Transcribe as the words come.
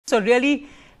So really,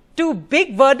 two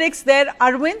big verdicts there,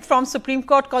 Arvind, from Supreme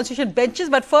Court constitution benches.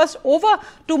 But first, over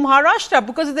to Maharashtra,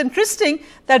 because it's interesting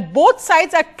that both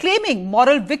sides are claiming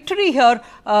moral victory here,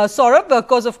 Saurabh,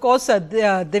 because of course,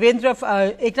 Eknath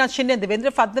Shinde and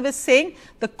Devendra Fadnavis saying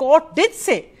the court did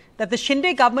say that the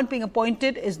Shinde government being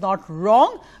appointed is not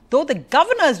wrong, though the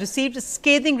governor has received a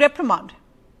scathing reprimand.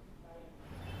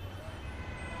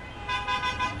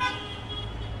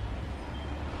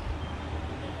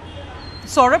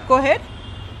 Saurabh, go ahead.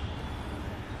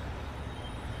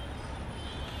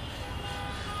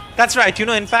 That's right.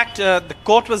 In fact, the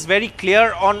court was very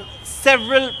clear on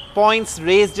several points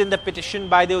raised in the petition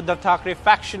by the Uddhav Thackeray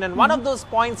faction. And one of those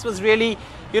points was really,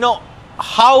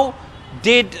 how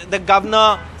did the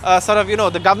governor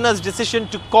the governor's decision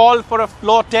to call for a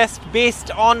floor test based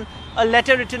on a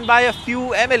letter written by a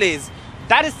few MLAs.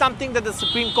 That is something that the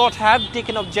Supreme Court have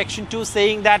taken objection to,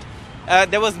 saying that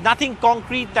there was nothing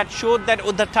concrete that showed that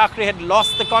Uddhav Thackeray had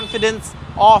lost the confidence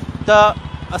of the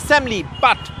assembly.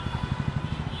 But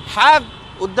have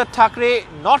Uddhav Thackeray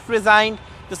not resigned,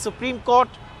 the Supreme Court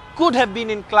could have been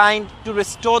inclined to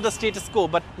restore the status quo.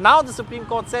 But now the Supreme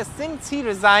Court says since he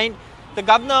resigned, the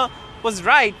governor was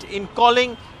right in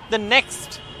calling the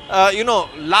next,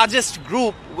 largest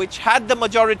group which had the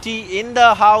majority in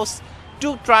the House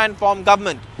to try and form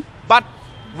government. But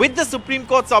with the Supreme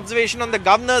Court's observation on the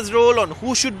governor's role, on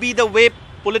who should be the whip,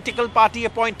 political party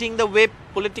appointing the whip,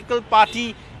 political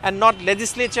party and not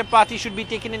legislature party should be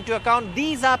taken into account.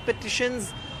 These are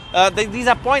petitions, these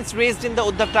are points raised in the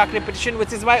Uddhav Thackeray petition,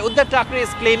 which is why Uddhav Thackeray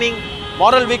is claiming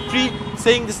moral victory,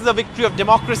 saying this is a victory of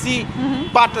democracy.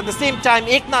 But at the same time,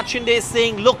 Eknath Shinde is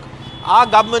saying, look, our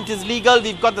government is legal,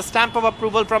 we've got the stamp of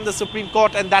approval from the Supreme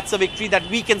Court, and that's a victory that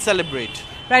we can celebrate.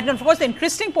 Right, and of course, the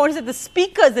interesting point is that the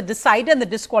speaker is the decider in the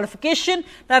disqualification.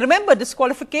 Now, remember,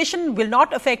 disqualification will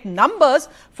not affect numbers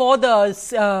for the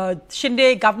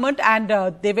Shinde government and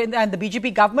the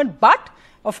BJP government. But,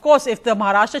 of course, if the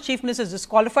Maharashtra Chief Minister is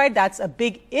disqualified, that's a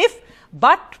big if.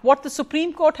 But what the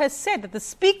Supreme Court has said, that the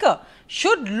speaker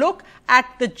should look at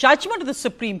the judgment of the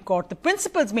Supreme Court. The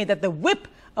principles made that the whip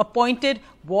appointed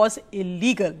was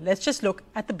illegal. Let's just look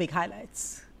at the big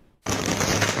highlights.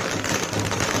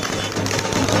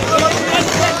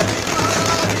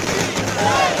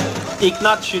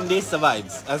 Eknath Shinde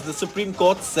survives, as the Supreme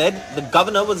Court said the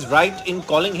governor was right in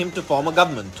calling him to form a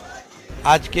government.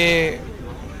 आज के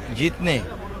जीतने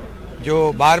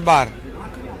जो बार-बार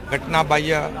घटना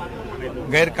बाह्य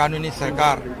गैर कानूनी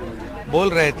सरकार बोल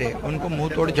रहे थे, उनको मुंह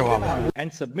तोड़ जवाब.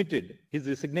 And submitted his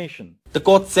resignation. The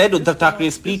court said Uddhav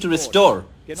Thackera's plea to restore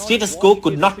status quo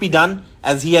could not be done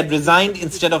as he had resigned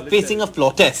instead of facing a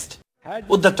floor test.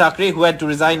 Uddhav Thackeray, who had to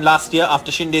resign last year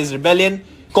after Shinde's rebellion,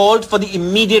 called for the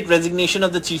immediate resignation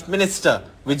of the Chief Minister,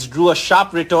 which drew a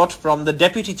sharp retort from the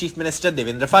Deputy Chief Minister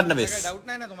Devendra Fadnavis.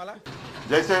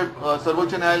 जैसे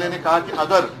सर्वोच्च न्यायालय ने कहा कि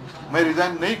अगर मैं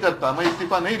resign नहीं करता, मैं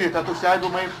इस्तीफा नहीं देता, तो शायद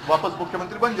मैं वापस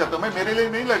मुख्यमंत्री बन जाता. मैं मेरे लिए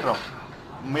नहीं लड़ रहा हूँ.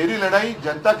 मेरी लड़ाई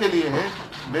जनता के लिए है,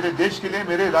 मेरे देश के लिए,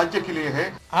 मेरे राज्य के लिए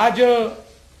है. आज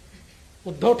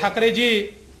उद्धव ठाकरे जी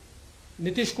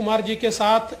नीतीश कुमार जी के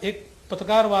साथ एक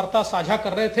पत्रकार वार्ता साझा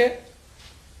कर रहे थे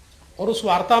और उस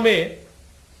वार्ता में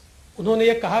उन्होंने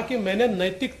ये कहा कि मैंने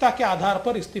नैतिकता के आधार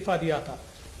पर इस्तीफा दिया था,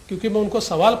 क्योंकि मैं उनको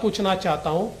सवाल पूछना चाहता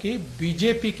हूं कि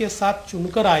बीजेपी के साथ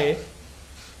चुनकर आए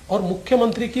और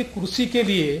मुख्यमंत्री की कुर्सी के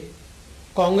लिए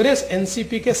कांग्रेस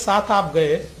एनसीपी के साथ आप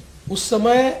गए, उस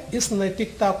समय इस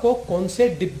नैतिकता को कौन से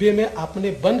डिब्बे में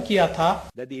आपने बंद किया था?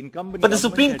 But the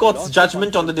Supreme Court's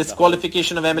judgment on the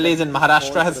disqualification of MLAs in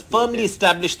Maharashtra has firmly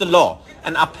established the law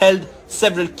and upheld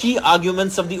several key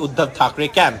arguments of the Uddhav Thackeray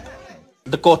camp.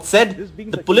 The court said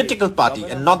the political party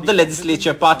and not the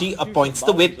legislature party appoints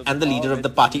the whip and the leader of the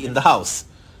party in the House.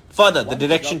 Further, the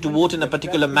direction to vote in a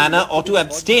particular manner or to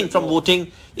abstain from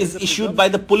voting is issued by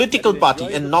the political party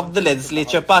and not the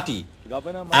legislature party.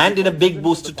 And in a big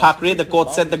boost to Thackeray, the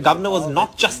court said the governor was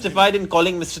not justified in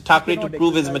calling Mr. Thackeray to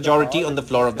prove his majority on the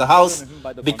floor of the House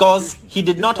because he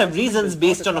did not have reasons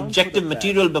based on objective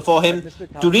material before him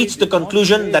to reach the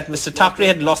conclusion that Mr. Thackeray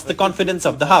had lost the confidence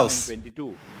of the House.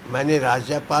 मैंने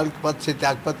राज्यपाल पद से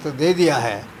त्यागपत्र दे दिया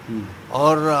है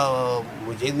और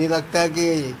मुझे नहीं लगता कि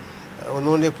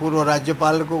उन्होंने पूर्व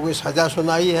राज्यपाल को कोई सजा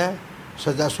सुनाई है.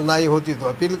 सजा सुनाई होती तो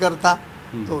अपील करता,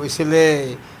 तो इसलिए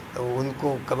उनको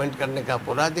कमेंट करने का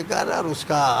पूरा अधिकार है और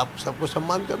उसका आप सबको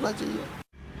सम्मान करना चाहिए.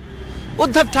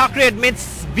 Uddhav Thackeray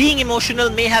admits being emotional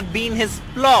may have been his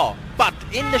flaw, but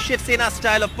in the Shiv Sena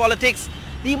style of politics,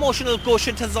 the emotional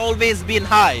quotient has always been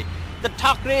high. The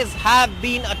Thackerays have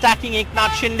been attacking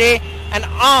Eknath Shinde, and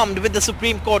armed with the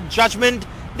Supreme Court judgment,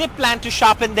 they plan to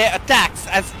sharpen their attacks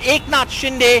as Eknath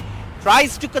Shinde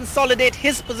tries to consolidate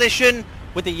his position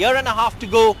with a year and a half to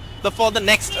go before the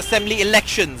next assembly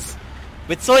elections.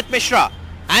 With Sohit Mishra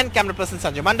and camera person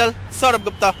Sanjay Mandal, Saurabh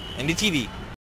Gupta, NDTV.